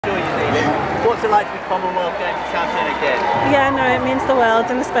What's it like to be Commonwealth Games champion again? Yeah, no, it means the world,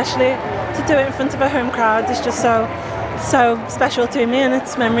 and especially to do it in front of a home crowd is just so special to me, and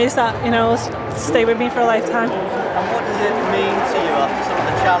it's memories that, you know, will stay with me for a lifetime. And what does it mean to you after some of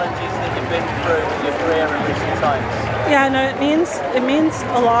the challenges that you've been through in your career in recent times? Yeah, no, it means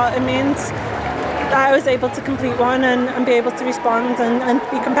a lot. It means that I was able to complete one and be able to respond and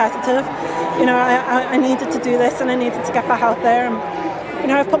be competitive. You know, I needed to do this, and I needed to get back out there. And, you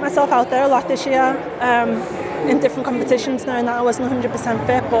know, I've put myself out there a lot this year in different competitions, knowing that I wasn't 100%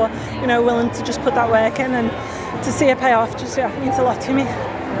 fit, but, you know, willing to just put that work in, and to see it pay off just means a lot to me.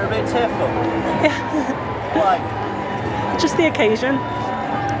 You're a bit tearful. Yeah. Why? Just the occasion.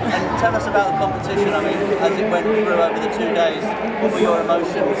 And tell us about the competition. I mean, as it went through over the 2 days, what were your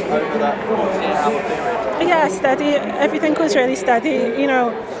emotions over that 48-hour period? Yeah, steady. Everything was really steady. You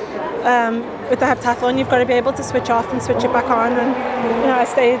know, with the heptathlon, you've got to be able to switch off and switch it back on. And, you know, I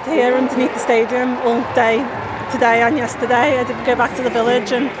stayed here underneath the stadium all day today and yesterday. I didn't go back to the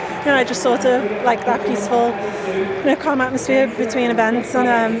village, and, you know, I just sort of like that peaceful, you know, calm atmosphere between events, and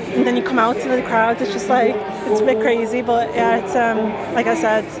then you come out to the crowd. It's just like, it's a bit crazy, but yeah, it's like I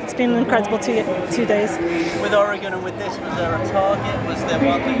said, it's been an incredible 2 days. With Oregon and with this, was there a target? Was there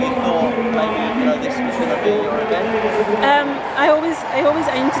one that you thought maybe, you know, this was going to be your event? I always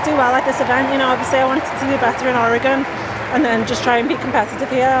aim to do well at this event. You know, obviously I wanted to do better in Oregon, and then just try and be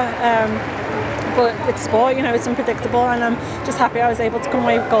competitive here. But it's sport, you know, it's unpredictable, and I'm just happy I was able to come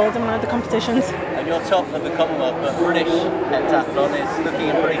away with gold in one of the competitions. And you're top of the Commonwealth, but British heptathlon is looking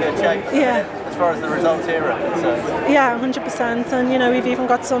in pretty good shape. Yeah. As far as the results here are concerned. Yeah, 100%. And, you know, we've even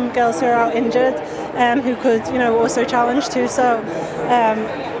got some girls who are out injured, who could, you know, also challenge too. So,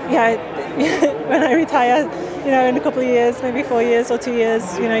 yeah, when I retire, you know, in a couple of years, maybe 4 years or 2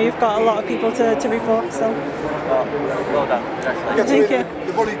 years, you know, you've got a lot of people to root for. So. Well done. Thank you.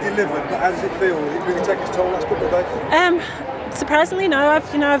 The body delivered, but how does it feel? Did it really take its toll last couple of days? Surprisingly, no.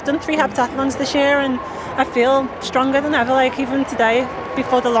 I've done 3 heptathlons this year, and I feel stronger than ever. Like, even today,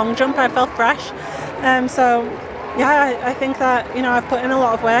 before the long jump, I felt fresh. So yeah, I think that, you know, I've put in a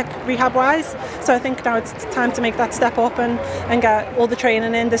lot of work rehab-wise. So I think now it's time to make that step up and get all the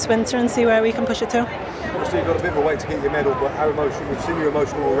training in this winter and see where we can push it to. Obviously, you've got a bit of a wait to get your medal, but how emotional? We've seen you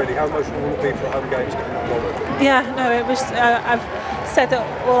emotional already. How emotional will it be for home games getting that gold? Yeah, no, it was. I've said it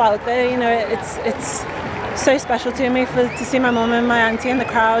all out there. You know, it's so special to me to see my mum and my auntie in the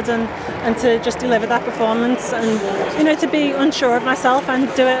crowd, and to just deliver that performance, and, you know, to be unsure of myself and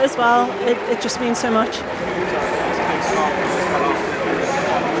do it as well. It just means so much.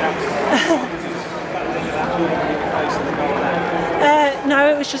 No,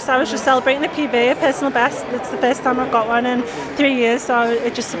 I was just celebrating a PB, a personal best. It's the first time I've got one in 3 years, so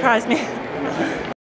it just surprised me.